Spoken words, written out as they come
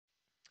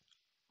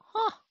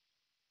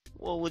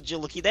Well, would you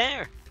looky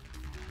there?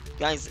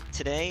 Guys,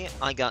 today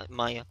I got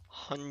my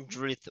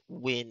 100th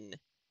win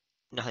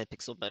in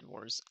Hypixel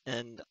Bedwars,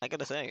 and I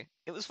gotta say,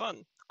 it was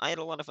fun. I had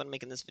a lot of fun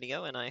making this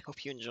video, and I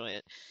hope you enjoy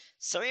it.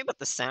 Sorry about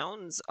the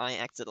sounds, I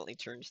accidentally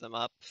turned them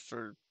up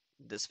for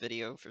this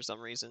video for some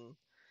reason.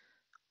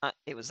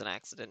 It was an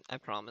accident, I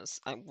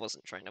promise. I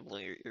wasn't trying to blow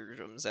your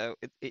eardrums out,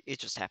 it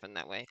just happened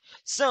that way.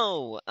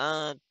 So,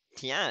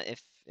 yeah,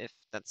 if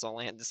that's all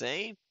I had to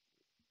say,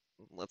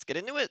 let's get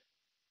into it.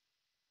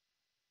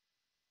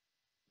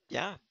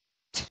 Yeah.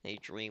 Hey,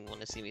 Dream,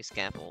 wanna see me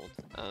scaffold?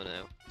 Oh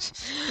no.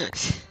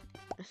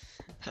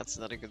 That's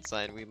not a good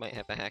sign. We might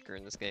have a hacker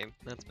in this game.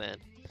 That's bad.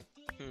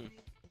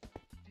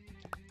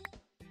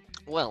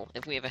 Well,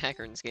 if we have a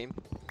hacker in this game,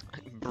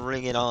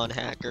 bring it on,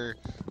 hacker.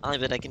 I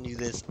bet I can do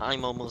this.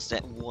 I'm almost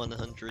at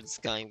 100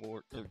 Sky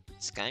Wars,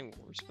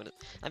 but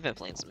I've been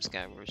playing some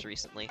Sky Wars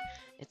recently.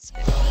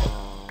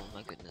 Oh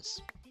my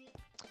goodness.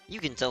 You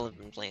can tell I've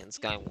been playing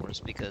Sky Wars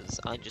because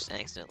I just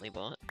accidentally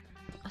bought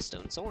a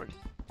stone sword.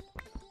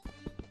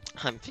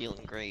 I'm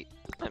feeling great.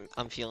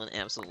 I'm feeling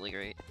absolutely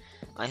great.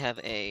 I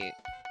have I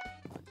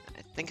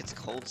think it's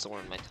cold sore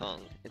in my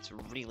tongue. It's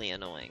really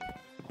annoying.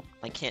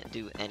 I can't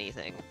do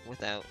anything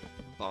without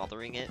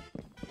bothering it.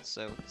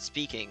 So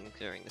speaking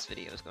during this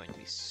video is going to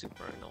be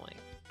super annoying.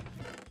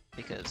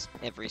 Because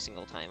every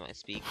single time I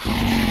speak,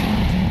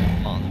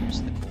 it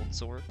bothers the cold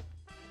sore.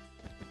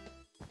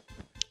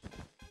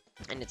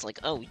 And it's like,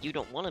 oh, you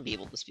don't want to be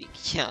able to speak.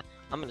 Yeah,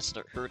 I'm gonna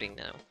start hurting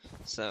now.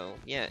 So,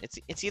 yeah,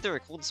 it's either a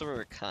cold sore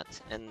or a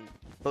cut, and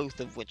both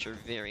of which are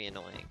very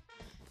annoying.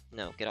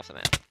 No, get off the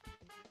map.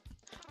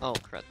 Oh,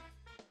 crud.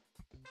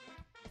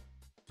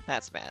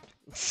 That's bad.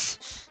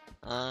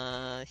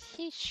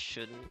 He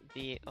shouldn't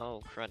be...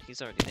 Oh, crud,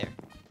 he's already there.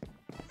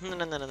 No.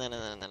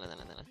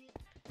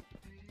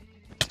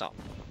 Stop.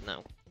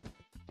 No.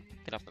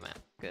 Get off the map.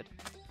 Good.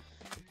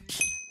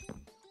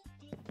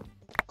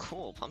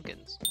 Cool,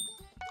 pumpkins.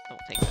 I'll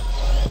take that.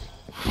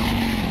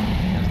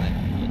 How's that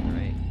bullet,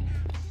 right?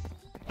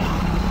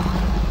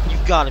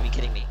 You've gotta be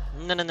kidding me.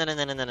 No.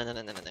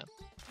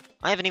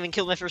 I haven't even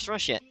killed my first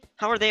rush yet.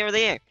 How are they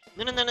there?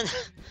 No.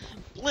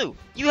 Blue,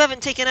 you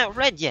haven't taken out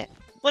red yet.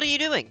 What are you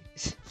doing?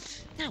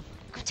 No,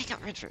 go take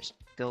out red first.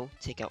 Go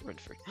take out red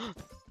first.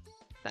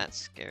 That's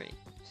scary.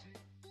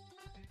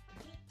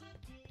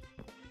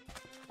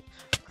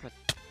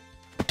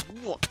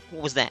 What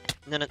was that?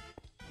 No.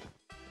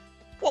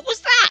 What was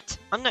that?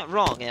 I'm not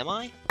wrong, am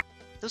I?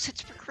 Those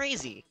hits were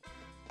crazy.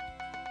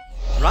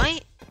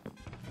 Right?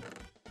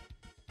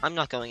 I'm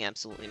not going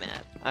absolutely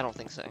mad. I don't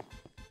think so.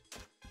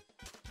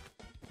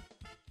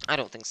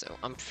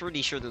 I'm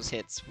pretty sure those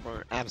hits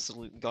were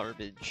absolute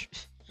garbage.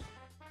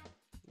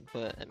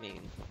 But, I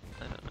mean,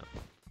 I don't know.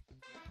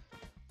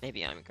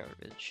 Maybe I'm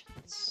garbage.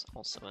 That's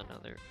also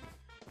another...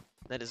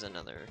 That is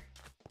another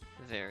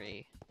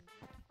very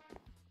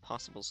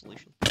possible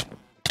solution.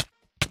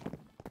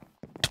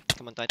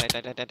 Come on, die.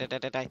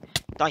 Die.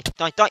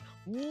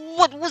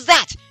 What was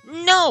that?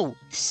 No!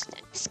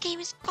 This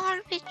game is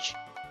garbage.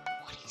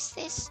 What is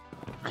this?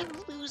 I'm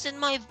losing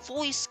my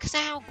voice because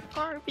of how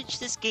garbage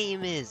this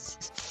game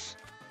is.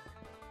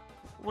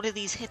 What are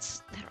these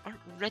hits that aren't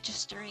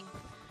registering?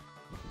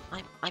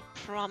 I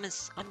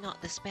promise I'm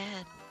not this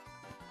bad.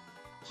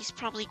 He's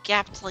probably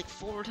gapped like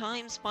 4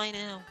 times by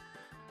now.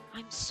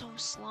 I'm so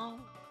slow.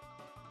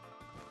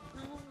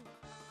 No.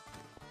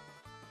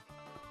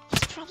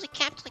 He's probably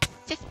capped like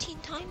 15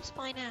 times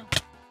by now.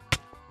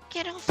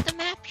 Get off the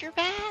map, you're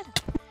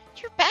bad!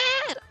 You're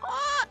bad!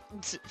 Oh!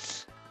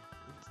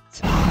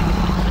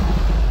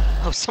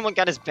 Oh, someone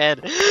got his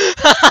bed.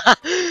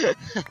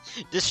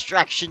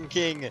 Distraction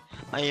King!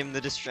 I am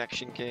the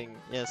Distraction King.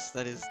 Yes,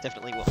 that is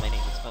definitely what my name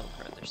is. Oh,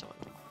 crap, there's someone.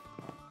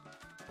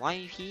 Why are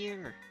you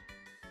here?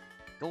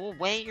 Go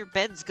away, your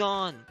bed's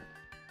gone!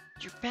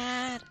 You're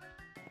bad!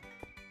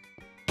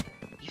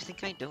 You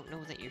think I don't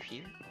know that you're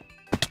here?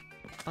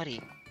 Buddy,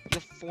 you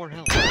have 4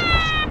 health.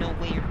 There's no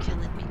way you're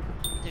killing me.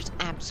 There's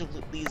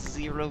absolutely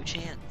 0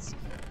 chance.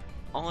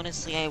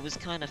 Honestly, I was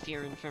kinda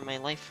fearing for my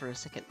life for a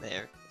second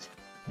there.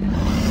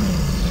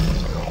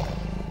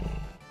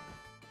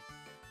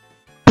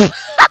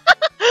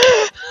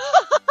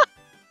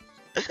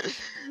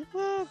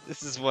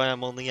 This is why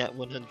I'm only at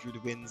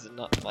 100 wins and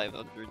not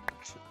 500.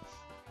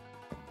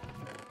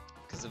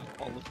 Because of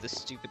all of the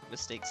stupid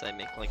mistakes I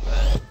make like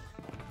that.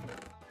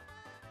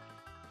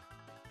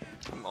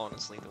 I'm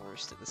honestly the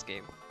worst at this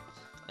game.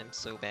 I'm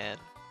so bad.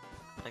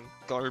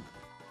 I'm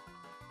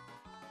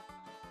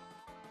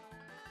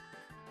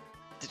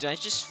Did I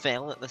just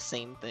fail at the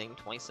same thing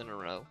twice in a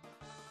row?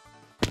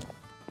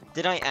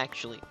 Did I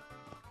actually?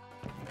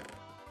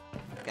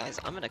 Guys,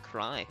 I'm gonna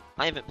cry.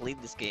 I haven't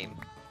played this game.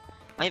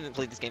 I haven't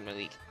played this game in a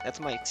week. That's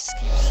my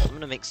excuse. I'm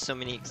gonna make so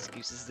many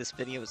excuses. This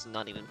video is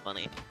not even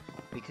funny.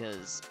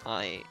 Because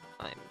I'm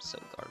so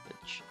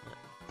garbage.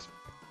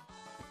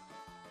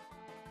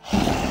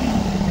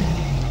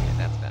 Okay,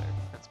 that's better.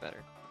 That's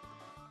better.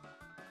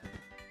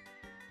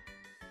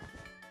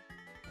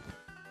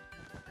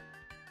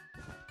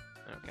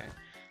 Okay.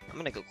 I'm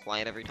gonna go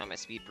quiet every time I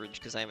speed bridge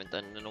because I haven't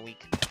done it in a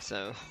week,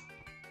 so...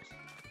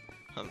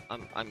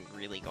 I'm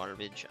really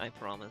garbage, I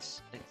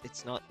promise.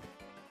 It's not...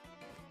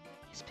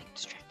 He's being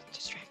distracted.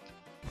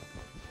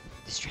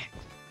 Distract.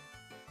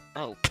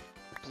 Oh,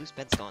 Blue's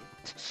bed's gone.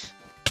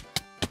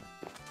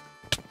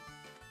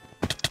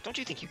 Don't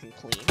you think you can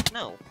clean?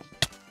 No.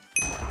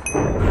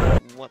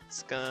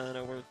 What's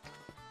gonna work?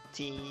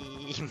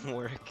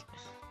 Teamwork.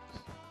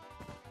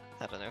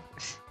 I don't know.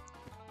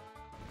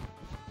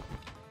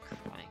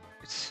 Crying.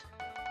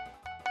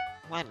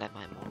 Why did I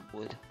buy more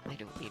wood? I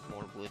don't need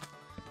more wood.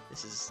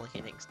 This is like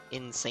an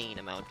insane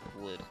amount of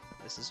wood.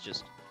 This is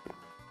just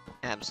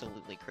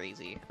absolutely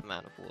crazy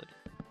amount of wood.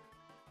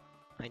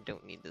 I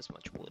don't need this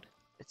much wood.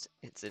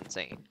 It's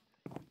insane.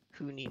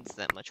 Who needs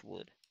that much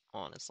wood?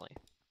 Honestly.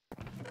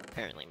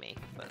 Apparently me,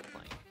 but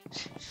like,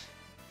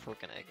 we're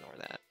gonna ignore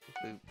that.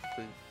 Boop,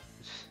 boop.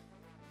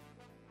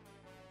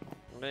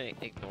 I'm gonna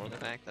ignore the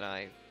fact that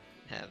I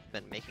have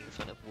been making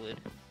fun of wood.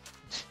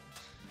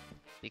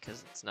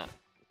 Because it's not,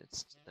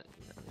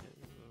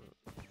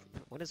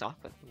 what is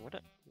Aqua?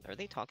 Are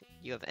they talking?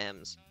 You have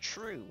M's.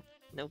 True!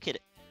 No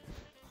kidding.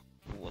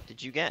 What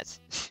did you get?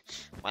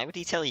 Why would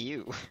he tell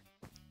you?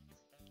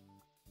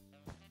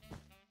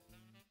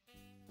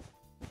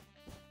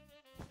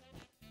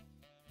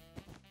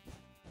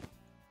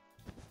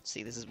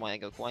 See, this is why I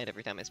go quiet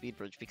every time I speed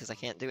bridge, because I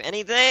can't do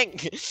anything!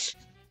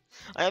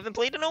 I haven't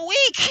played in a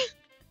week!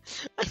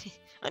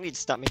 I need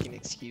to stop making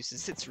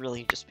excuses. It's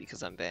really just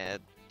because I'm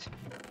bad.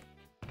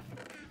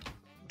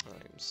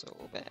 I'm so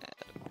bad.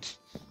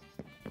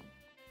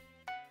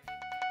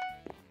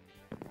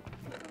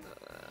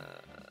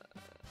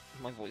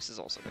 My voice is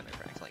also gonna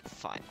crack like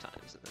 5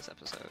 times in this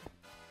episode.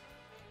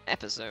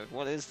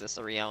 What is this,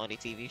 a reality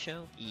TV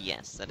show?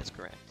 Yes, that is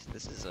correct.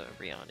 This is a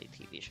reality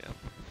TV show.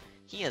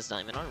 He has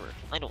diamond armor.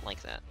 I don't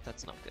like that.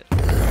 That's not good. No,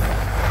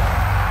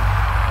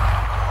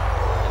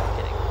 I'm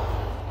kidding.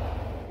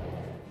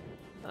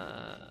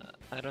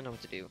 I don't know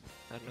what to do.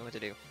 I don't know what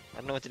to do. I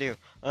don't know what to do.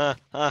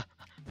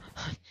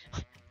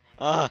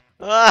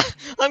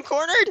 I'm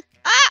cornered!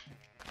 Ah!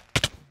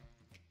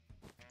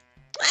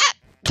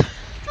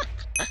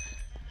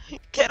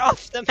 Get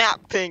off the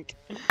map, Pink!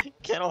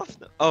 Get off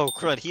the— Oh,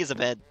 crud, he is a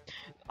bed.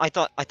 I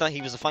thought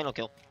he was the final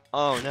kill.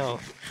 Oh, no.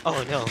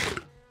 Oh, no.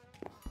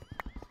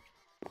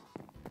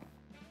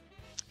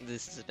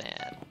 This is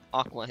bad.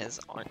 Aqua has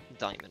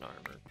diamond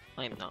armor.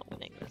 I am not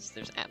winning this.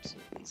 There's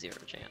absolutely 0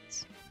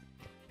 chance.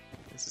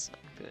 This is not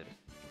good.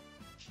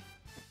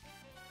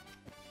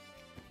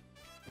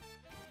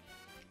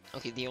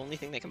 Okay, the only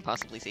thing that can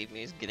possibly save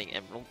me is getting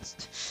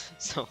emeralds.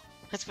 So,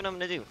 that's what I'm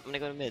gonna do. I'm gonna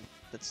go to mid.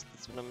 That's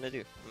what I'm gonna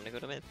do. I'm gonna go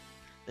to mid.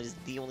 That is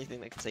the only thing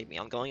that can save me.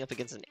 I'm going up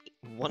against an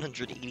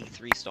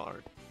 183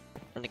 star.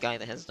 And a guy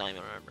that has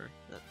diamond armor.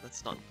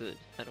 That's not good.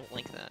 I don't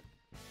like that.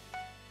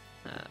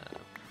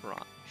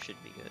 Prot should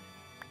be good.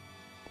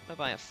 I'll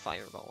buy a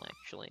fireball,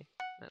 actually.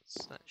 That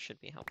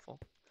should be helpful.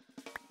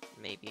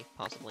 Maybe,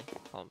 possibly.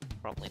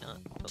 Probably not,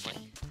 but like,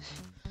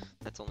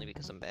 that's only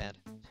because I'm bad.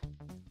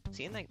 Is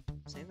he in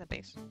that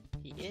base?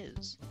 He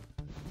is.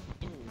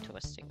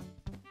 Interesting.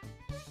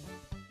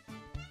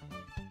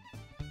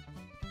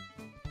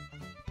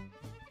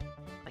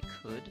 I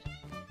could,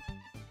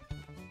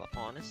 but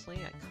honestly,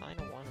 I kind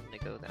of want him to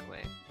go that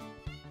way.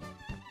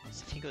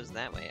 So if he goes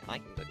that way, I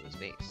can go to his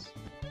base.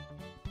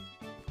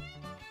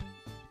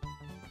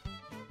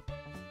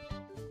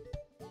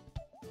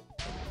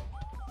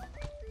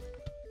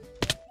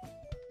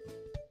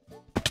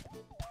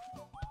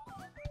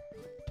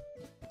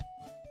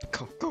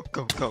 Go, go,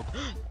 go, go!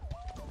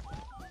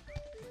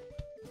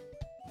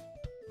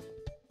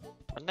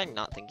 Why did I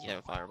not think you had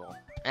a fireball?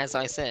 As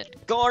I said,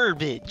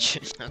 garbage!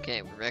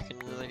 Okay, we're back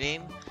in another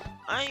game.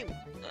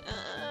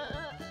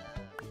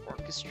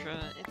 Orchestra,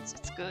 it's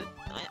good.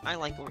 I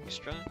like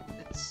Orchestra.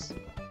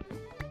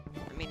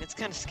 I mean, it's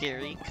kind of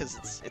scary,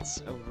 because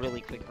it's a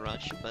really quick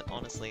rush, but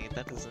honestly,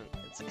 that doesn't...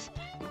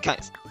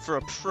 Guys, for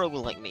a pro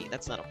like me,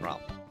 that's not a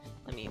problem.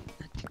 I mean,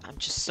 I'm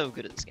just so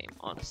good at this game,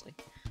 honestly.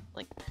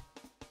 Like,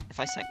 if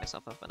I psych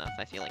myself up enough,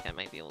 I feel like I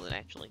might be able to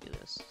actually do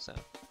this, so...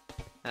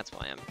 That's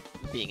why I'm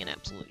being an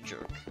absolute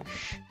jerk.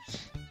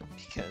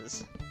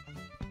 Because...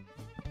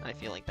 I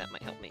feel like that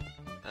might help me.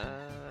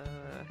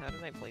 How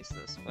did I place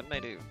this? What did I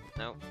do?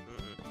 No,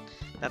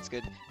 that's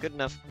good. Good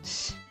enough.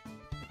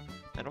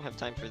 I don't have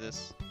time for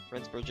this.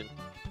 Red's bridging.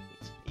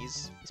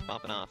 He's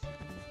popping off.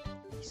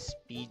 He's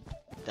speed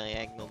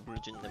diagonal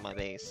bridging to my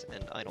base,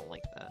 and I don't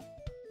like that.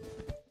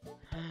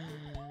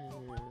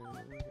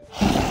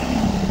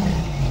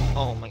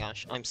 Oh my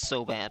gosh, I'm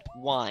so bad.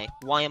 Why?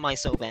 Why am I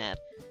so bad?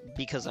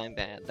 Because I'm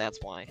bad. That's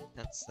why.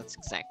 That's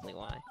exactly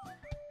why.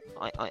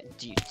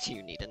 Do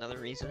you need another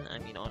reason? I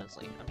mean,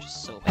 honestly, I'm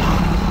just so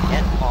bad.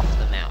 Get off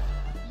the map.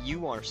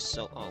 You are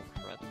so— oh,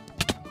 crud.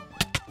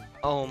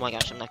 Oh my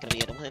gosh, I'm not gonna be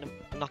able to hit him.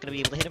 I'm not gonna be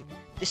able to hit him.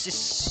 This is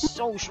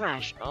so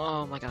trash.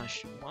 Oh my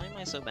gosh. Why am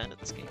I so bad at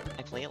this game?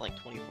 I play it like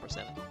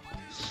 24/7.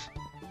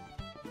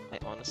 I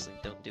honestly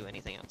don't do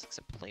anything else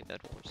except play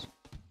Bedwars.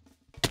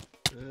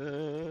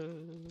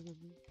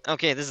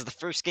 Okay, this is the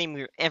first game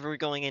we're ever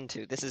going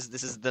into. This is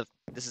the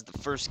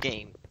first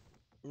game.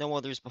 No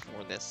others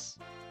before this.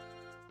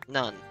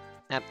 None.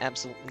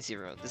 Absolutely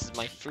zero. This is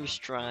my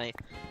first try.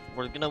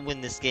 We're gonna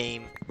win this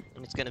game,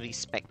 and it's gonna be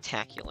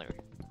spectacular.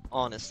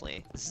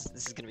 Honestly, this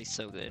is gonna be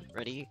so good.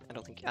 Ready? I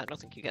don't think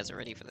you guys are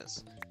ready for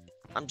this.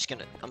 I'm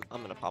gonna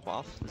pop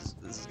off. This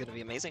is gonna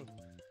be amazing.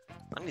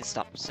 I'm gonna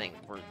stop saying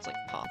words like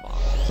pop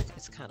off.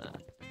 It's kind of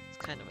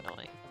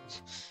annoying.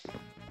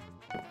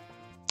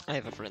 I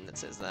have a friend that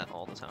says that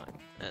all the time,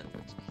 and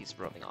he's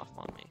rubbing off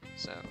on me,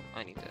 so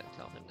I need to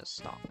tell him to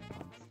stop.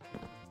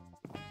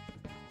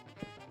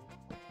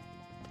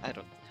 I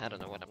don't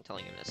know what I'm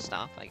telling him to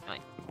stop.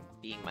 I'm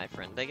being my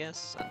friend, I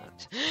guess.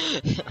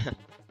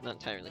 Not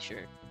entirely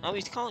sure. Oh,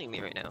 he's calling me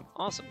right now.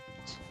 Awesome.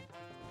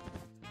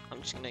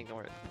 I'm just gonna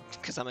ignore it,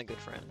 because I'm a good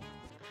friend.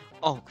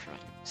 Oh,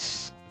 crap.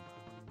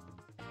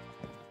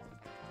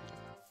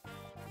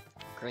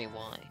 Gray,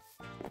 why?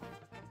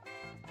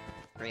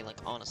 Gray,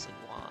 like, honestly,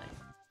 why?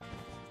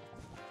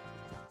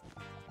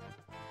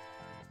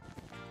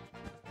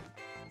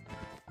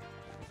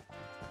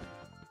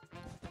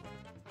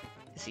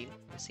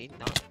 Is he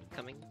not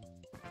coming?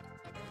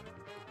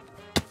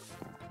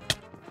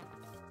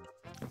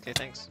 Okay,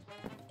 thanks.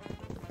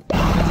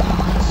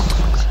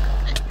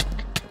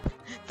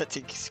 That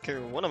takes care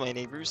of one of my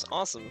neighbors.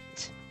 Awesome.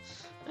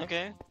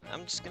 Okay,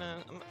 I'm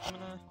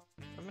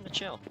gonna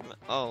chill.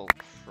 Oh,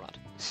 crud.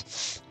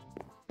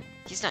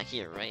 He's not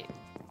here, right?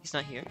 He's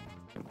not here?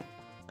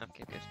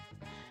 Okay, good.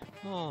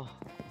 Oh.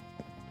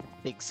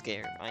 Big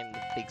scare. I'm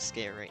the big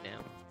scare right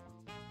now.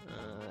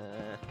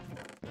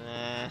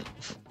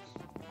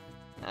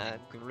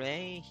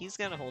 Gray, he's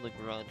gotta hold a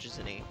grudge,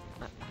 isn't he?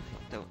 I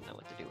don't know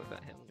what to do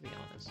about him, to be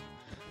honest.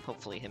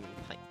 Hopefully him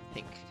and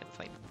Pink can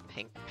fight.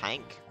 Pank.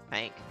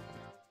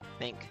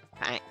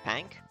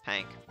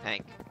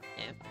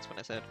 Yeah, that's what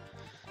I said.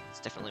 That's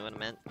definitely what I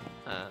meant.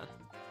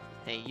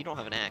 Hey, you don't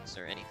have an axe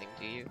or anything,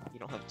 do you? You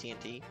don't have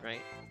TNT,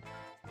 right?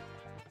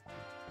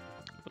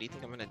 What do you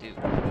think I'm gonna do?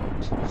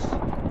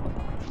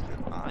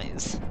 Your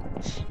eyes.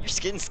 Your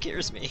skin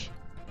scares me.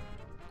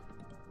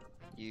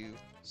 You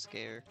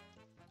scare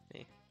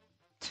me.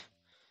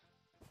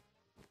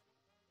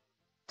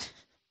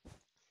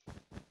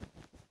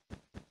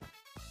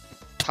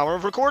 Power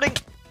of recording!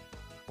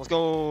 Let's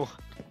go!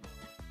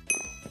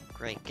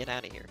 Great, get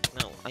out of here.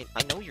 No, I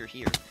know you're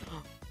here.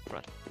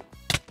 Crud.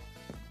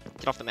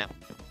 Get off the map.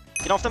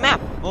 Get off the map!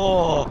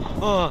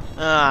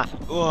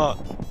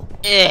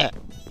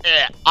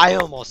 I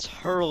almost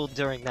hurled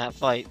during that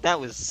fight. That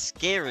was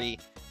scary.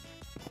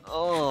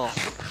 Oh.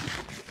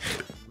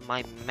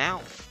 My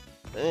mouth.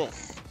 Ugh.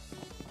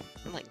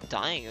 I'm like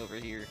dying over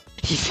here.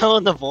 He fell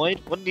in the void?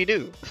 What did he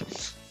do?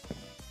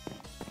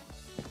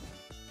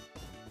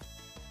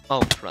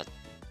 Oh, crud.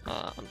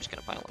 I'm just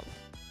gonna pile up.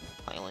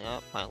 Piling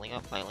up.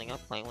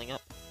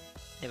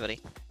 Hey, buddy.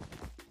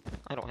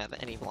 I don't have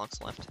any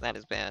blocks left. That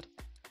is bad.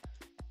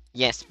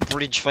 Yes,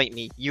 bridge fight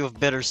me. You have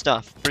better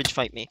stuff. Bridge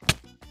fight me.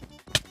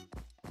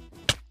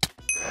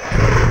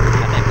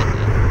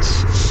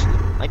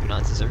 I do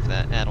not deserve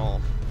that at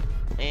all.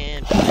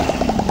 And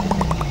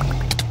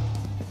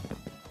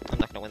I'm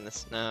not gonna win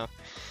this. No.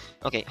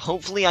 Okay,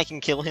 hopefully I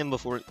can kill him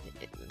before,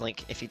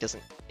 like, if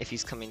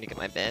he's coming to get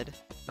my bed.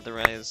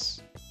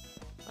 Otherwise,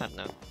 I don't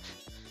know.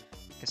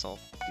 Guess I'll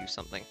do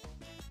something.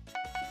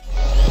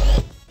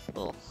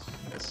 Oh,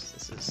 this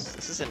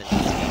is an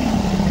intense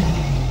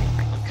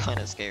game. I'm kind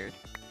of scared.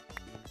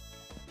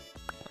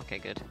 Okay,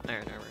 good.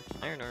 Iron armor.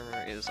 Iron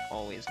armor is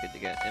always good to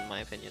get, in my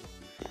opinion,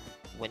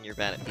 when you're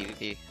bad at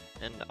PvP.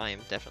 And I am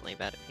definitely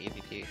bad at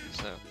PvP,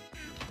 so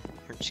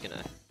we're just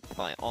gonna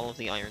buy all of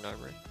the iron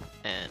armor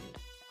and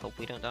hope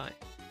we don't die.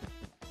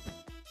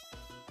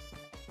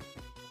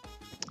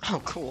 Oh,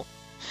 cool.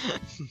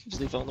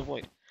 Just fell in the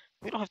void.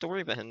 We don't have to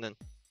worry about him then.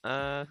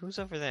 Who's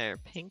over there?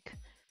 Pink?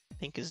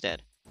 Pink is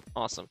dead.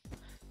 Awesome.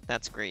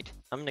 That's great.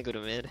 I'm gonna go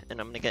to mid and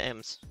I'm gonna get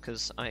M's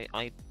because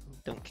I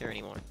don't care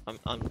anymore.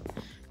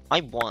 I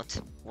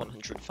want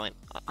 100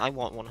 I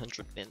want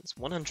 100 wins.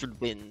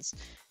 100 wins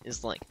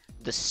is like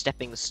the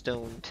stepping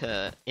stone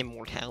to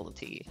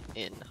immortality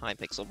in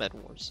Hypixel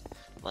Bedwars.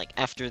 Like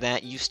after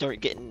that, you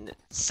start getting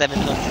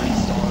 700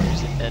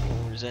 stars in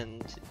Bedwars,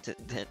 and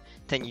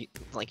then you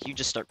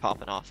just start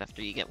popping off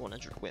after you get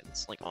 100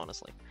 wins. Like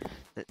honestly,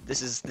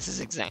 this is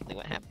exactly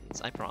what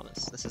happens. I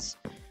promise. This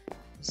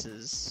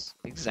is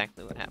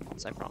exactly what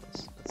happens. I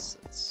promise.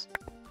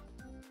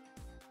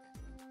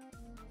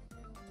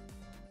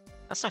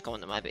 That's not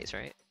going to my base,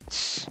 right?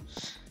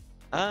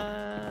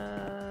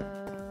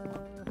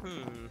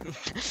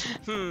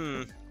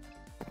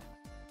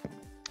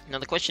 Now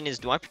the question is,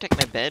 do I protect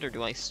my bed or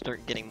do I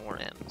start getting more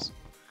M's?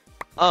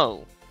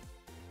 Oh.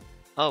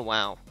 Oh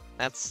wow.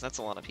 That's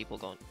a lot of people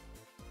going.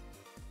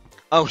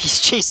 Oh, he's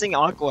chasing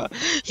Aqua.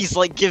 He's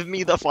like, give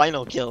me the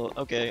final kill.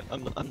 Okay,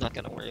 I'm not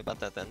gonna worry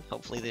about that then.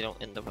 Hopefully they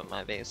don't end up at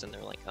my base and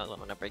they're like, oh, I'm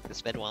gonna break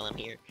this bed while I'm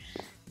here.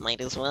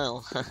 Might as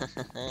well.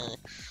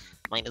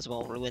 Might as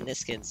well ruin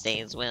this kid's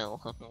day as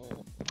well.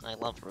 I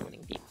love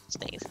ruining people's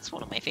days. It's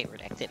one of my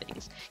favorite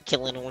activities.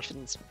 Killing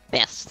orphans,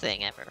 best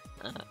thing ever.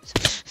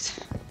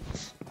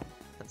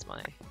 That's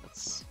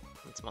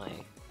my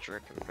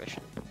jerk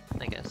impression,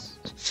 I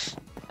guess.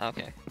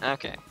 Okay,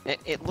 okay.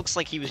 It looks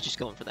like he was just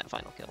going for that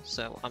final kill,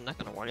 so I'm not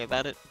gonna worry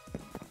about it.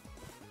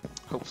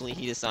 Hopefully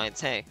he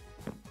decides, hey,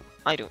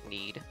 I don't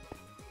need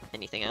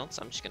anything else,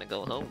 I'm just gonna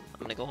go home.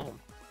 I'm gonna go home.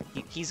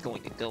 He's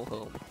going to go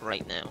home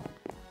right now.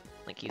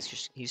 Like, he's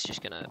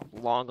just gonna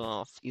log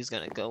off, he's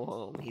gonna go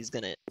home, he's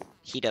gonna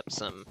heat up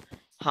some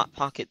Hot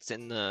Pockets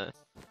in the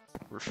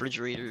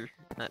refrigerator.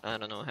 I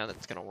don't know how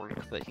that's gonna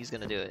work, but he's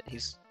gonna do it.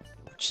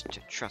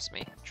 Trust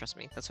me,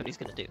 that's what he's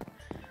gonna do.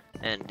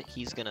 And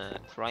he's gonna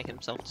cry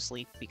himself to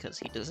sleep because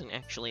he doesn't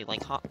actually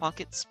like Hot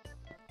Pockets.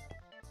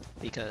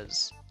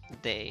 Because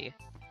they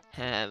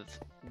have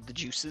the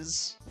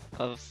juices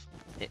of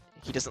it.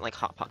 He doesn't like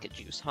Hot Pocket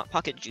juice. Hot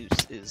Pocket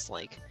juice is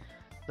like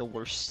the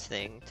worst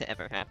thing to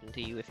ever happen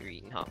to you if you're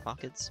eating Hot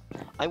Pockets.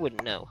 I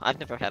wouldn't know. I've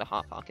never had a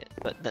Hot Pocket,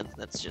 but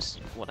that's just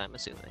what I'm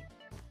assuming.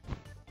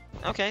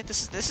 Okay,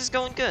 this is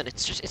going good.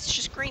 It's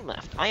just green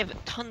left. I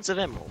have tons of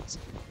emeralds.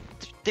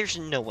 There's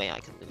no way I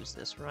can lose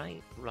this,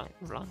 right? Right.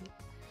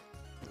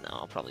 No,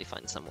 I'll probably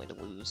find some way to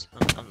lose.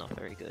 I'm not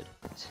very good.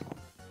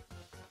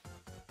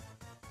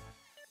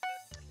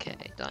 Okay,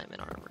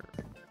 diamond armor.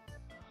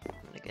 I'm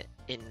gonna get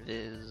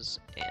invis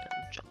and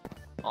jump.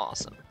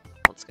 Awesome.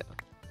 Let's go.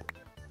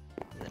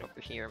 And then over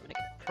here, I'm gonna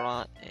get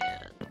prot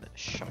and a bit of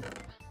sharp.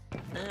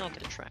 I'll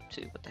get a trap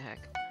too, what the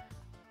heck.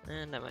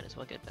 And I might as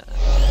well get a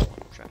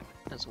trap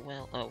as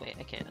well. Oh wait,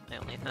 I can't. I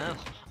only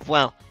have...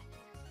 Well,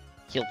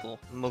 heal pool.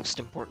 Most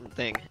important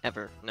thing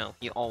ever. No,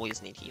 you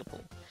always need heal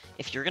pool.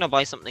 If you're gonna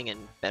buy something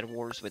in Bed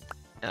Wars with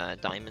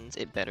diamonds,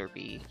 it better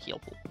be heal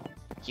pool.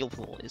 Heal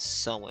pool is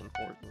so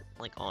important,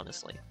 like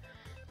honestly.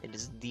 It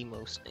is the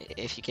most...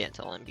 If you can't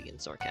tell, I'm being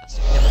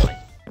sarcastic. Never mind.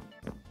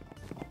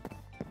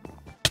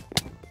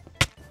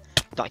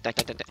 Die.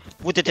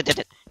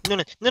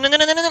 No.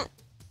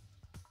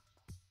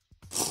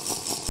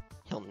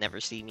 He'll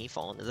never see me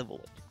fall into the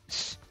void.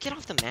 Get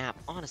off the map,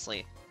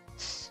 honestly.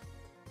 It's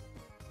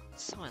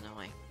so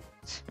annoying.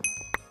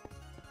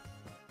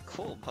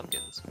 Cool,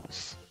 pumpkins.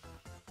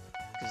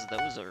 Because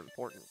those are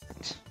important.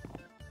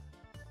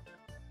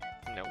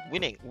 No,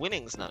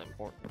 winning's not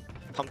important.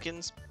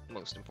 Pumpkins,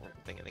 most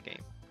important thing in the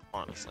game,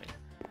 honestly.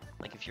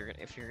 Like if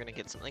you're gonna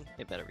get something,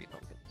 it better be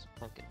pumpkins.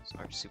 Pumpkins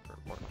are super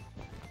important.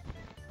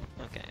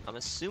 Okay, I'm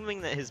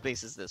assuming that his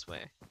base is this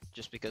way,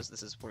 just because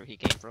this is where he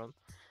came from.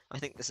 I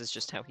think this is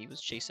just how he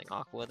was chasing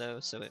Aqua though,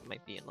 so it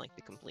might be in like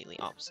the completely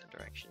opposite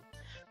direction.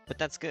 But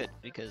that's good,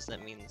 because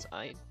that means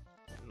I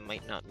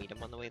might not meet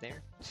him on the way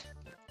there.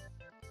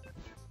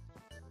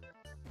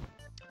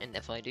 And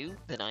if I do,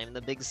 then I'm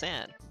the big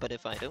sad. But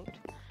if I don't,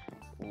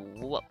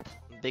 whoop,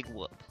 big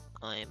whoop,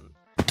 I'm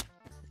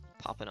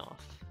popping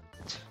off.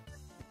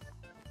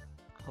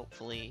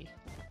 Hopefully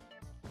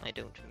I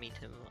don't meet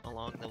him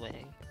along the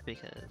way,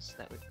 because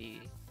that would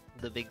be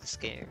the big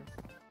scare.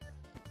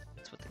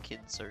 That's what the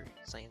kids are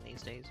saying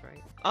these days,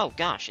 right? Oh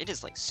gosh, it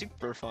is like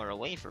super far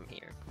away from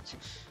here.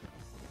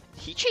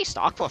 He chased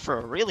Aqua for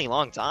a really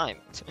long time.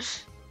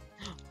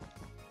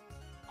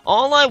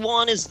 All I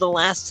want is the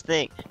last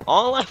thing.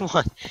 All I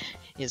want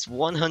is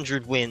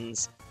 100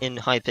 wins in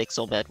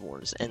Hypixel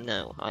Bedwars, and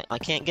no, I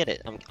can't get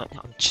it. I'm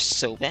just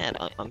so bad.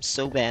 I'm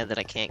so bad that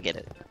I can't get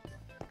it.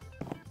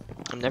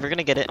 I'm never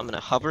gonna get it. I'm gonna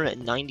hover at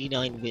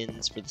 99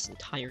 wins for this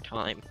entire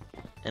time,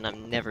 and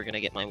I'm never gonna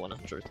get my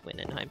 100th win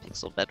in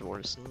Hypixel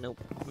Bedwars. Nope,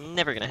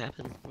 never gonna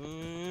happen.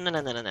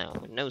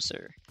 No,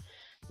 sir,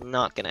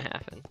 not gonna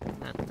happen.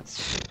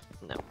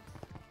 No.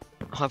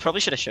 Oh, I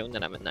probably should have shown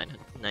that I'm at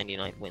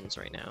 99 wins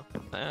right now.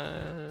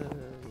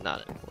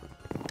 Not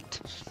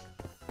important.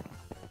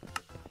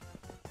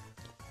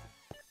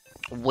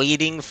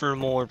 Waiting for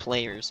more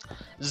players.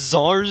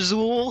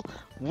 Zarzul?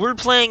 We're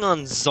playing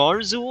on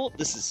Zarzul?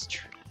 This is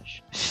trash.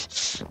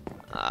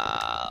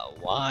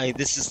 Why?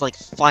 This is like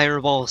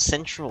Fireball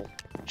Central.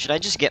 Should I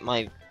just get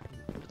my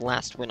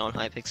last win on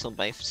Hypixel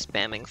by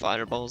spamming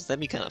fireballs? That'd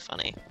be kind of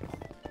funny.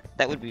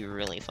 That would be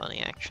really funny,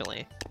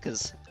 actually.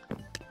 Because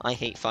I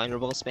hate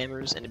fireball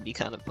spammers, and it'd be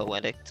kind of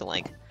poetic to,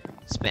 like,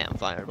 spam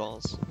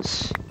fireballs.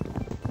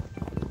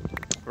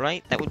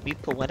 Right? That would be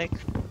poetic,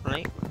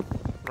 right?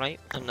 Right?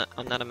 I'm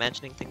not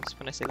imagining things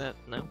when I say that?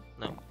 No?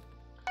 No.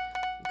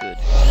 Good.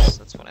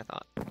 That's what I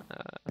thought.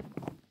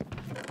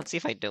 Let's see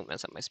if I don't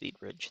mess up my speed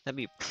bridge. That'd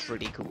be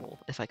pretty cool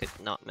if I could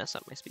not mess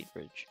up my speed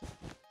bridge.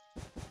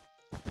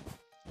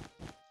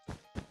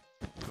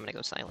 I'm gonna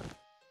go silent.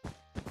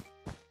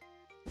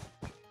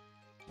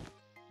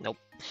 Nope.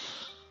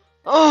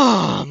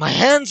 Oh, my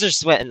hands are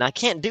sweating. I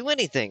can't do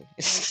anything.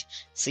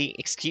 See,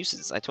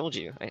 excuses. I told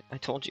you. I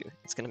told you.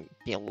 It's gonna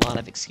be a lot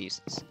of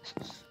excuses.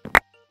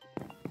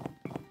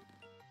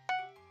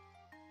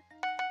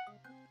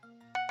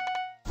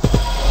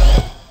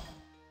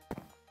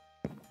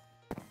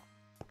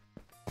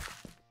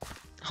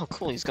 Oh,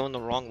 cool. He's going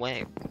the wrong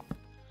way.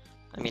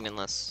 I mean,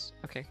 unless...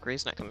 Okay,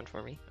 Gray's not coming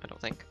for me, I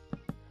don't think.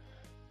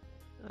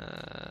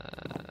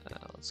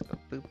 Let's go.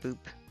 Boop, boop.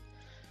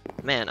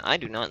 Man, I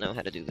do not know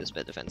how to do this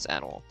bed defense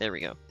at all. There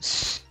we go.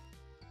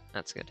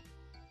 That's good.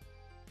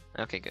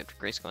 Okay, good.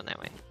 Gray's going that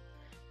way.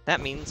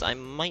 That means I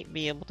might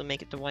be able to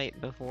make it to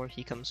white before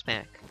he comes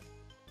back.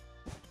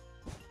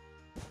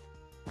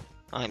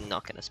 I'm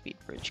not gonna speed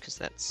bridge, because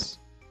that's...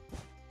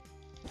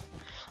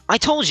 I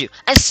told you!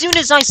 As soon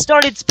as I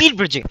started speed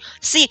bridging!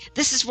 See,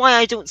 this is why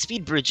I don't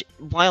speed bridge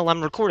while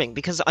I'm recording,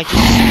 because I just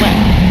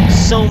sweat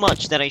so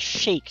much that I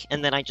shake,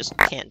 and then I just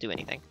can't do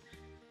anything.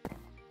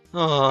 Did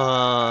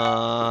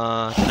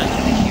I not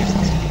think here's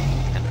this?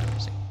 It's kind of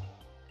embarrassing.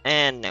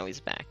 And now he's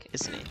back,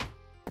 isn't he?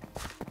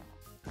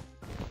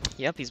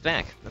 Yep, he's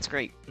back. That's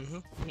great.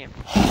 Yeah.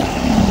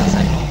 That's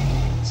sad.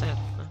 Oh, sad.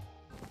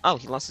 Oh,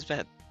 he lost his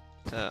bed.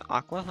 To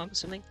Aqua, I'm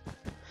assuming?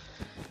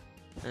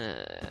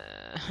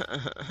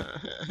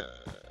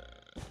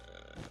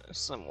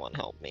 Someone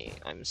help me.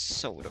 I'm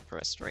so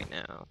depressed right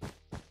now.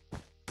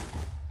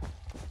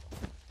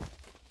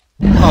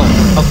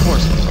 Oh, of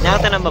course. Now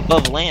that I'm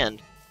above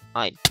land,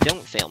 I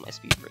don't fail my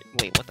speed bridge.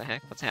 Wait, what the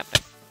heck? What's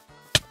happening?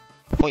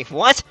 Wait,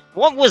 what?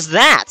 What was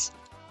that?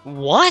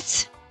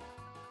 What?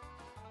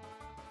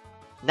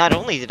 Not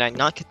only did I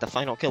not get the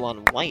final kill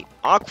on white,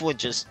 Aqua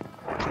just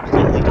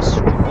completely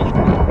destroyed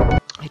me.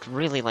 I'd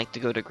really like to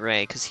go to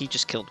gray, because he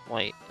just killed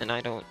white, and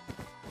I don't...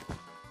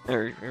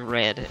 Or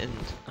red, and...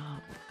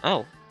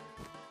 oh.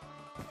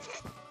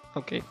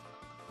 Okay.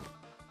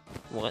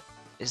 What?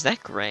 Is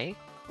that gray?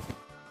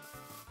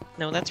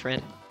 No, that's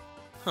red.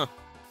 Huh.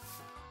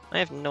 I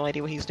have no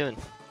idea what he's doing.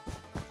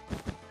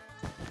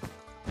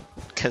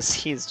 Because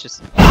he's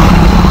just...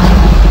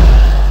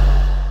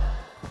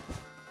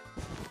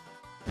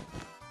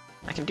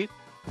 I can do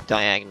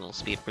diagonal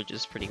speed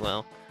bridges pretty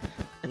well.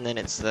 And then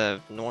it's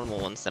the normal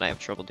ones that I have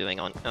trouble doing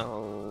on...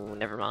 Oh,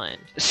 never mind.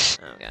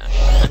 Oh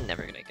gosh, I'm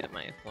never gonna get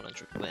my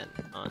 100th win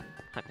on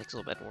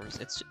Hypixel Bedwars.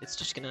 It's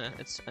just gonna...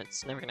 It's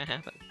never gonna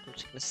happen. I'm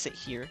just gonna sit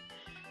here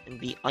and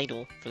be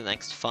idle for the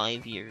next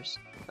 5 years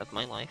of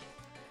my life.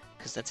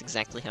 Because that's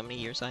exactly how many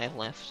years I have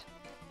left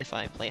if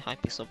I play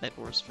Hypixel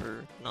Bedwars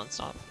for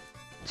non-stop.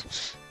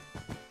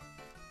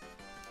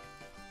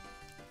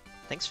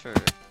 Thanks for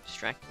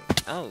distracting me.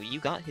 Oh, you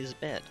got his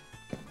bed.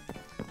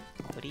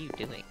 What are you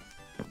doing?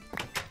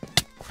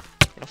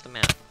 Get off the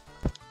map.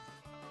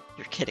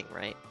 You're kidding,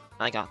 right?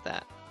 I got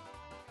that.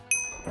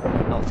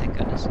 Oh, thank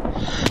goodness.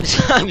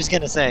 I was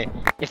gonna say,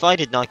 if I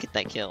did not get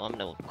that kill, I'm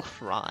gonna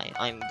cry.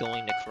 I'm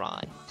going to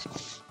cry.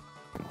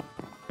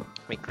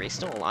 Wait, Gray's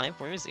still alive?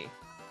 Where is he?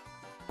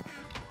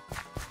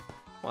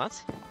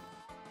 What?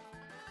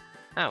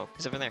 Oh,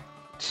 he's over there.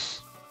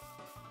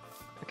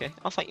 Okay,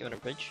 I'll fight you on a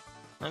bridge.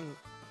 I'm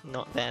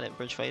not bad at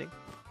bridge fighting.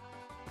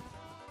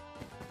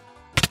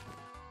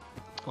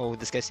 Oh,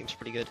 this guy seems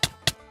pretty good.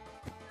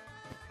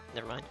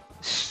 Never mind.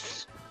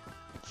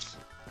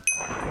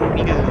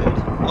 Be good.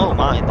 Oh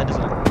my, that is a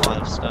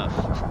lot of stuff.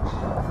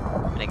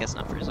 I mean, I guess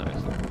not for his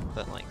ours,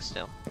 but like,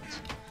 still.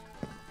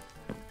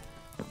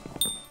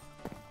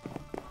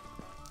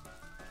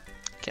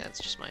 Okay, that's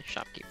just my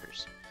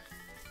shopkeepers.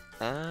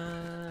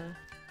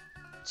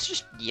 It's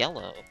just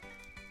yellow.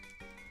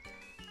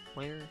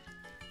 Where?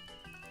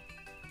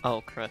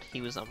 Oh, crud,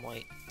 he was on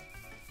white.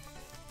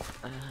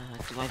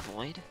 Do I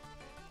void?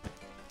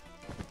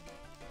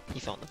 He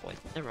fell in the void.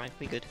 Never mind,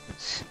 we good.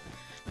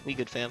 We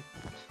good, fam.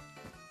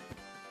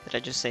 Did I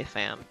just say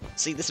fam?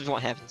 See, this is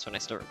what happens when I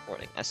start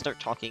recording. I start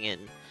talking in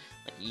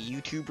like,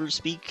 YouTuber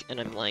speak, and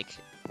I'm like,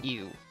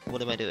 you,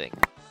 what am I doing?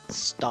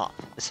 Stop.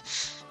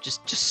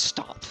 Just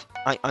stop.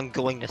 I'm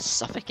going to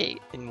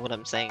suffocate in what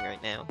I'm saying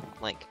right now.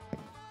 Like,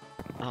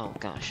 oh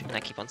gosh, and I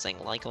keep on saying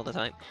like all the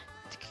time.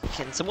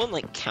 Can someone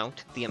like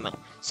count the amount?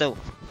 So,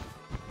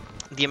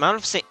 the amount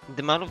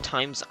of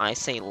times I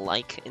say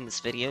like in this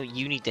video,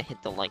 you need to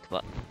hit the like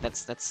button.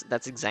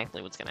 That's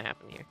exactly what's gonna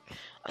happen here.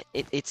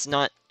 It's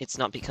not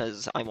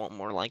because I want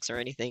more likes or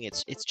anything.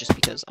 It's just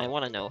because I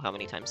want to know how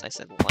many times I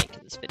said like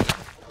in this video.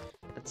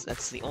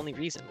 That's the only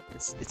reason.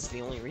 It's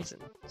the only reason.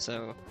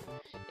 So,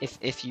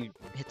 if you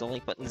hit the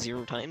like button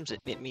 0 times,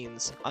 it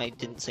means I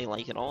didn't say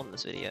like at all in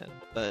this video.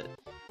 But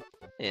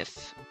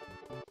if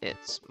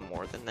it's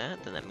more than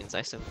that, then that means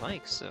I said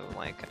like. So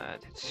like, green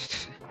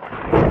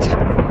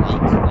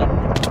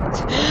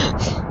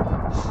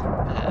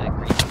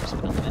team's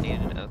been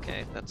eliminated.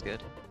 Okay, that's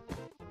good.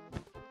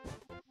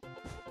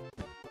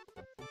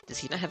 Does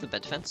he not have a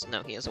bed defense?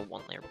 No, he has a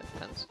 1-layer bed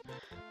defense.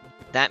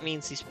 That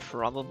means he's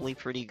probably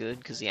pretty good,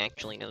 because he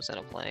actually knows how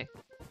to play.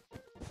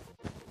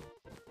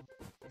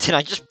 Did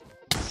I just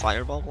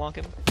fireball block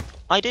him?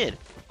 I did!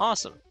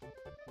 Awesome!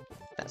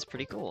 That's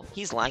pretty cool.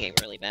 He's lagging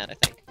really bad, I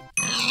think.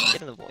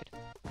 Get in the void.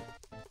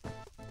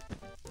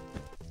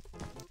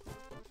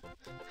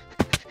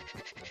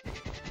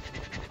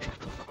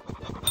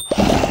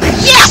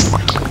 Yes!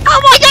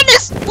 Oh my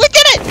goodness! We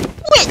did it!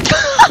 Wait!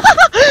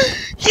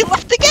 He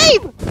left the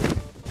game!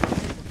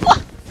 What?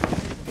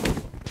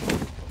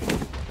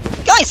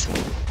 Guys!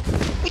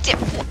 We did...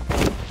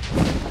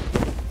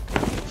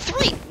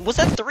 3! Was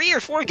that 3 or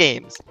 4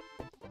 games?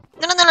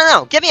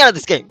 No! Get me out of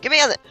this game! Get me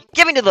out of the...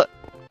 Get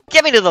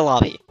me to the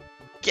lobby!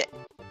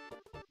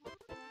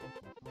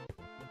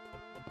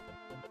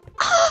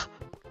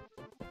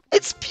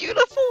 It's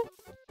beautiful!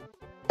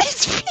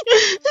 It's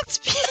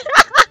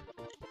beautiful!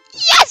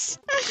 Yes!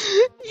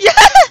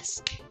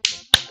 Yes!